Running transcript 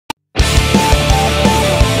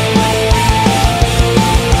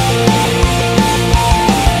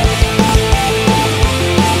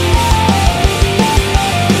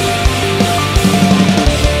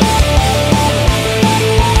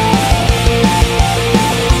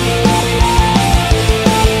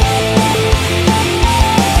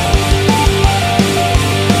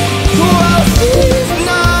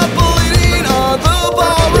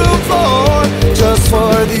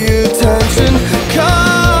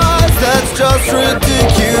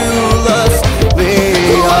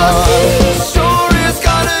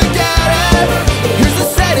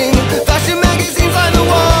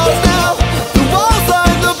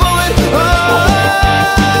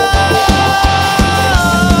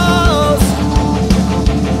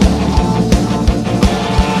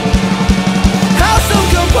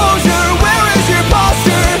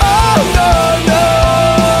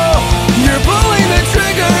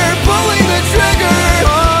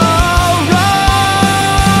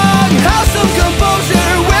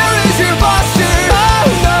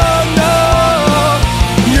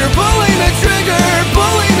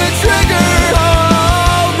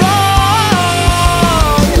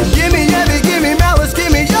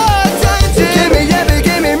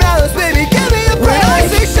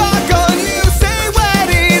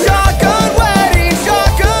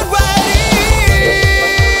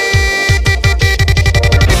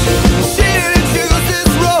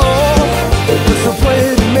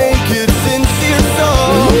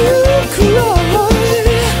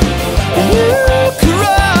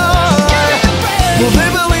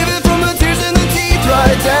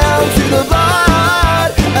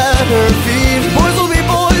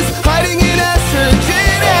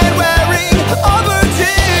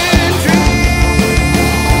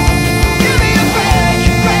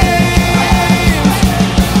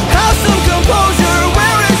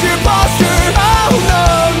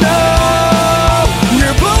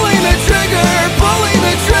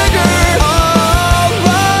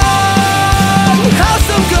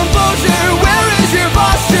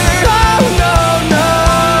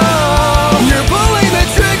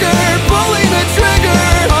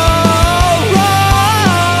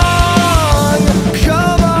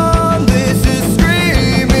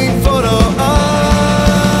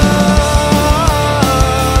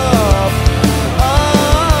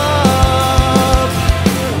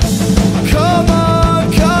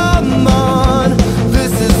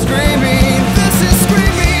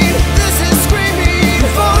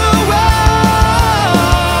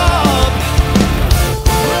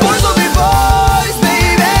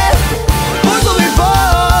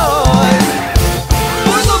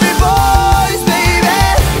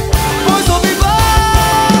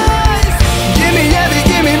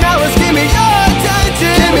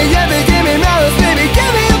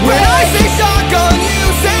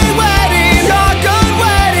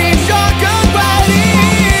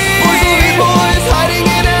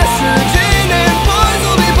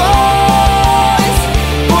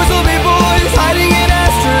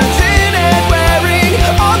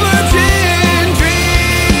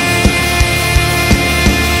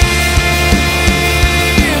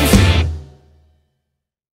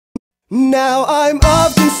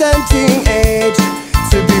tempting age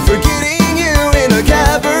to be forgetting you in a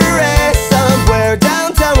cabaret somewhere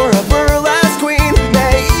downtown where a burlesque queen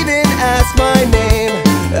may even ask my name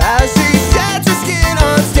as she sheds her skin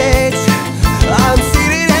on stage. I'm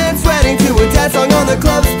seated and sweating to a dance song on the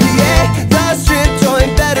club's PA. The strip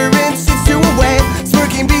joint veteran sits to away,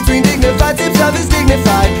 smirking between dignified tips of his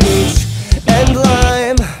dignified peach and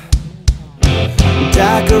lime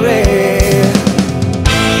daiquiri.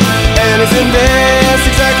 And isn't this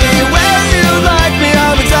exactly where you like me?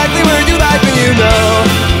 I'm exactly where you like me, you know.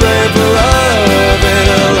 Praying for love in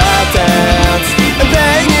a lap dance and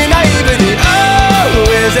banging naivety. Oh,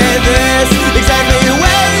 isn't this exactly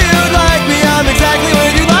where you like me? I'm exactly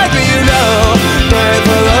where you like me, you know. Praying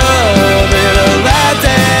for love in a lap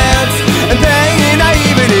dance and banging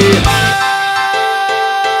naivety.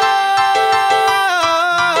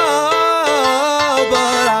 Oh,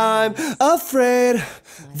 but I'm afraid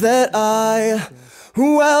that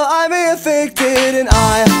I may have faked it, and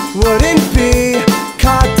I wouldn't be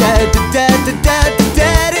caught dead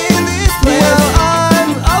in this place. Well,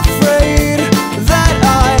 I'm afraid that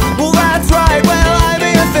that's right, well, I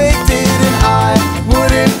may have faked it, and I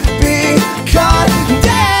wouldn't be caught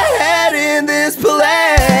dead in this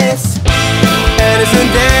place. And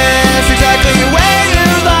isn't this exactly where you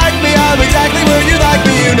like me? I'm exactly where you like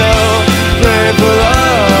me, you know. Praying for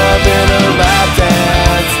love in a lap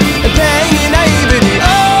dance and banging naivety.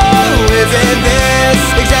 Oh, isn't this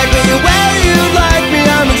exactly where you like me?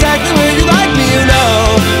 I'm exactly where you like me, you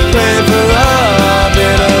know. Praying for love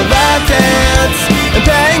in a lap dance and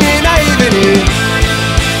banging naivety.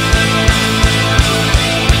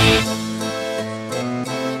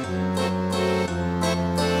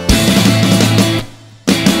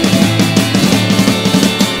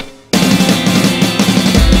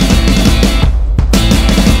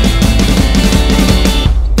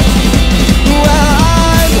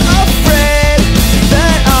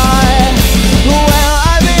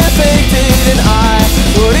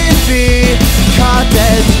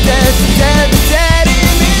 Dead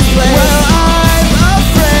in this place. Well, I'm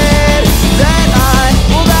afraid that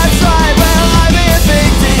that's right, well, I may have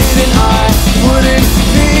faked it, and I wouldn't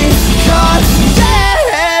be caught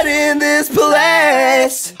dead in this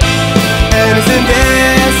place. And isn't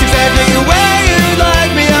this exactly where you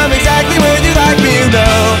like me? I'm exactly where you like me, you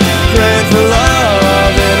know. Praying for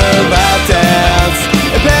love in a lap dance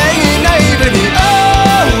and banging naivety.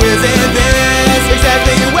 Oh, isn't this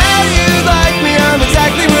exactly where you like me? I'm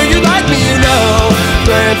exactly where you like me, you know.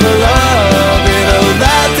 Praying for love in a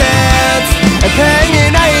lap dance and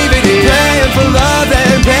banging naivety. Praying for love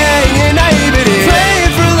and banging naivety.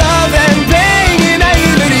 Praying for love and banging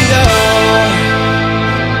naivety. Oh.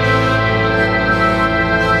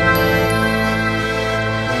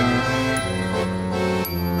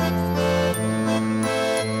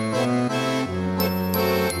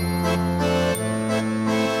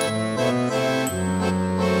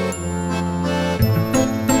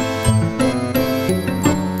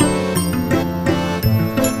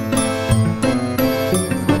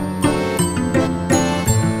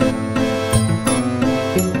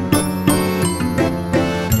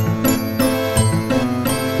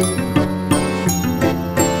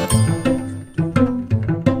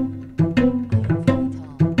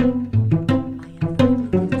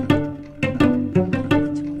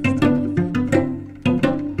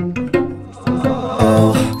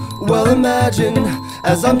 Imagine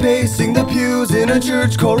as I'm pacing the pews in a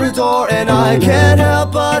church corridor, and I can't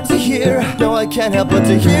help but to hear, no, I can't help but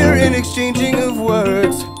to hear an exchanging of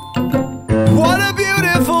words. What a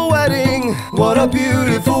beautiful wedding, what a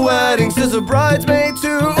beautiful wedding, says a bridesmaid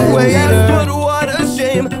to a waiter. Yes, but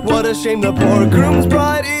what a shame the poor groom's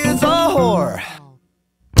bride is a whore.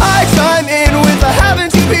 I chime in with a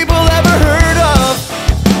haven't you people ever heard of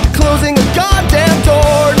closing a goddamn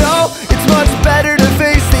door? No, it's much better to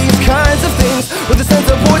face these kinds of things with a sense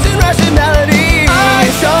of poison rationality. I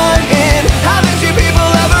chime in, haven't you people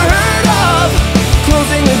ever heard of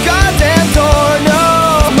closing a goddamn door? No,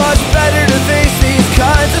 it's much better to face these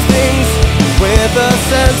kinds of things with a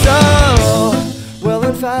sense of, well,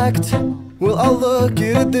 in fact, well, I'll look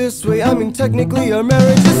at it this way. I mean, technically our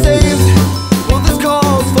marriage is saved. Well, this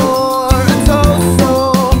calls for a toast,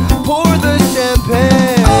 so pour the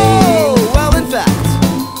champagne. Oh, well, in fact,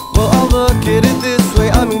 well, I'll look at it this way.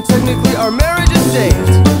 I mean, technically our marriage is saved.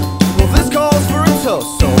 Well, this calls for a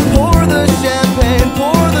toast, so pour the champagne,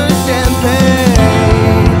 pour the champagne.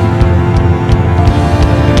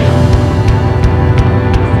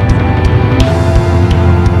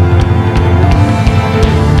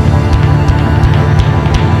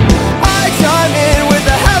 I chime in with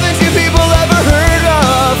the haven't you people ever heard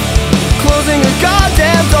of closing a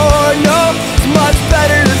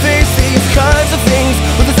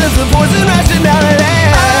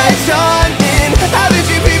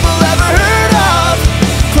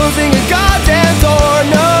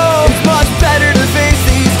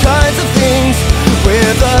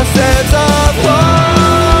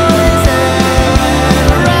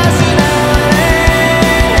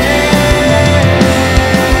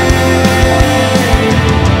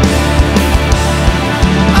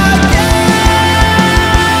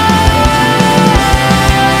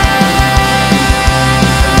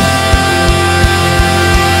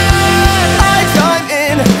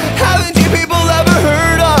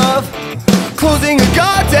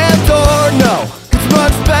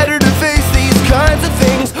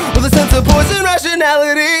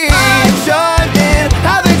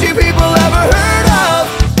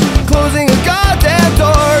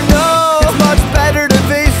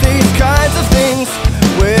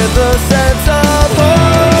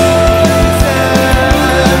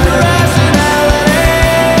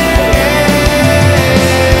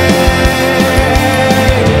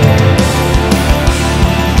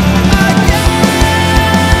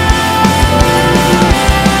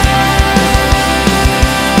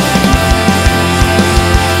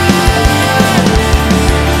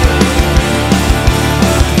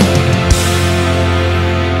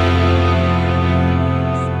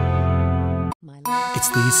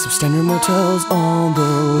these substandard motels on the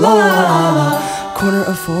la corner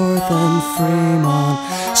of 4th and Fremont.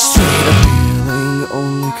 Straight appealing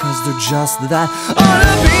only cause they're just that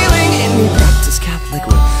unappealing. Any practice Catholic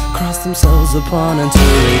would cross themselves upon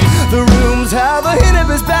entering. The rooms have a hint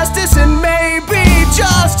of asbestos and maybe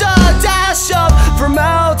just a dash of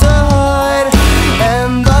formaldehyde,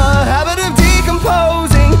 and the habit of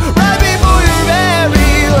decomposing right before your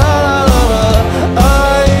very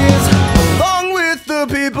eyes, along with the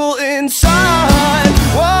people inside.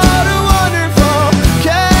 What a wonderful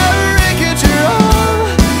caricature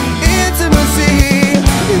of intimacy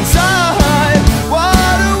inside.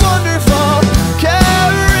 What a wonderful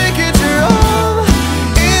caricature of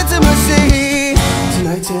intimacy.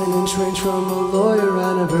 Tonight's an inch range from a lawyer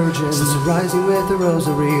and a virgin, since rising with a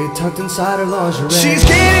rosary tucked inside her lingerie. She's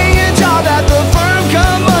getting a job at the firm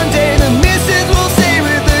come Monday. The missus will stay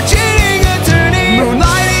with the cheating attorney.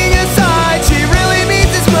 Moonlighting aside, she really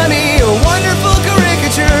needs this money. A wonderful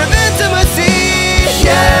caricature of intimacy.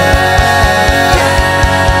 Yeah.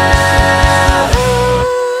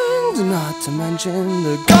 And not to mention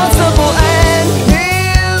the constable and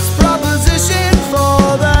his proposition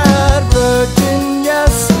for that virgin.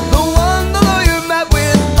 Yes, the one the lawyer met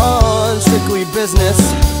with on Strictly Business.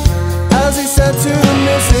 As he said to the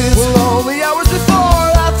missus, well, only hours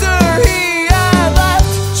before, after he had left,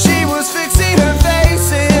 she was fixing her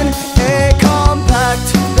face in a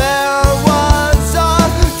compact. There was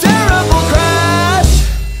a terrible crash.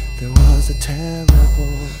 There was a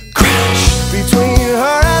terrible crash between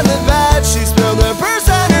her and the bed. She spilled her purse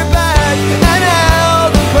and her bag and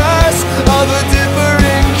held the purse of a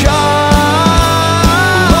different kind.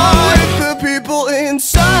 With the people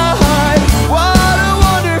inside. What a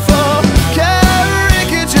wonderful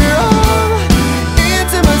caricature of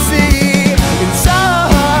intimacy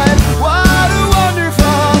inside. What a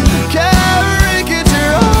wonderful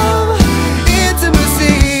caricature of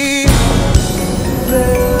intimacy.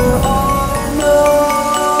 There are no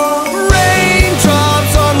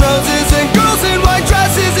raindrops on roses and girls in white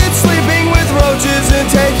dresses and sleeping with roaches and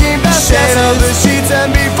taking baths. Shade of the sheets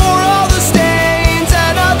and before all the stains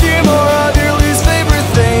and a few more of your least favorite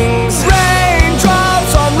things.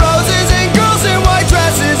 Raindrops on roses and girls in white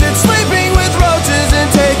dresses and sleeping with roaches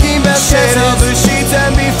and taking baths. Shade of the sheets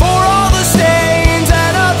and before all the stains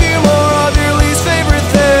and a few more of your least favorite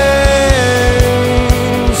things.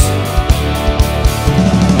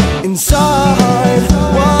 Inside,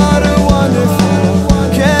 what a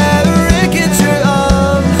wonderful caricature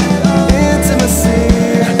of intimacy.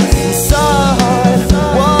 Inside,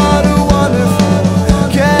 what a wonderful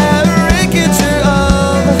caricature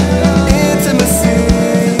of intimacy.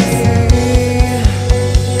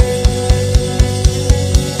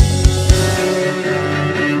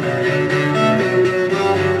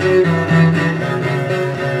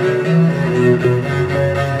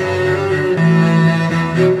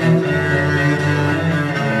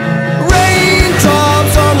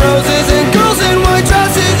 Raindrops on roses and girls in white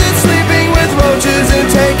dresses and sleeping with roaches and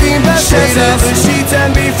taking baths. Shade of the sheets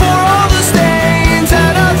and before all the stains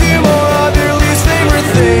and a few more of your least favorite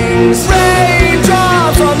things.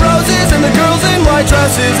 Raindrops on roses and the girls in white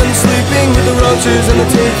dresses and the sleeping with the roaches and the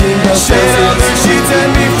taking baths. Shade of the sheets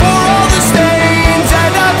and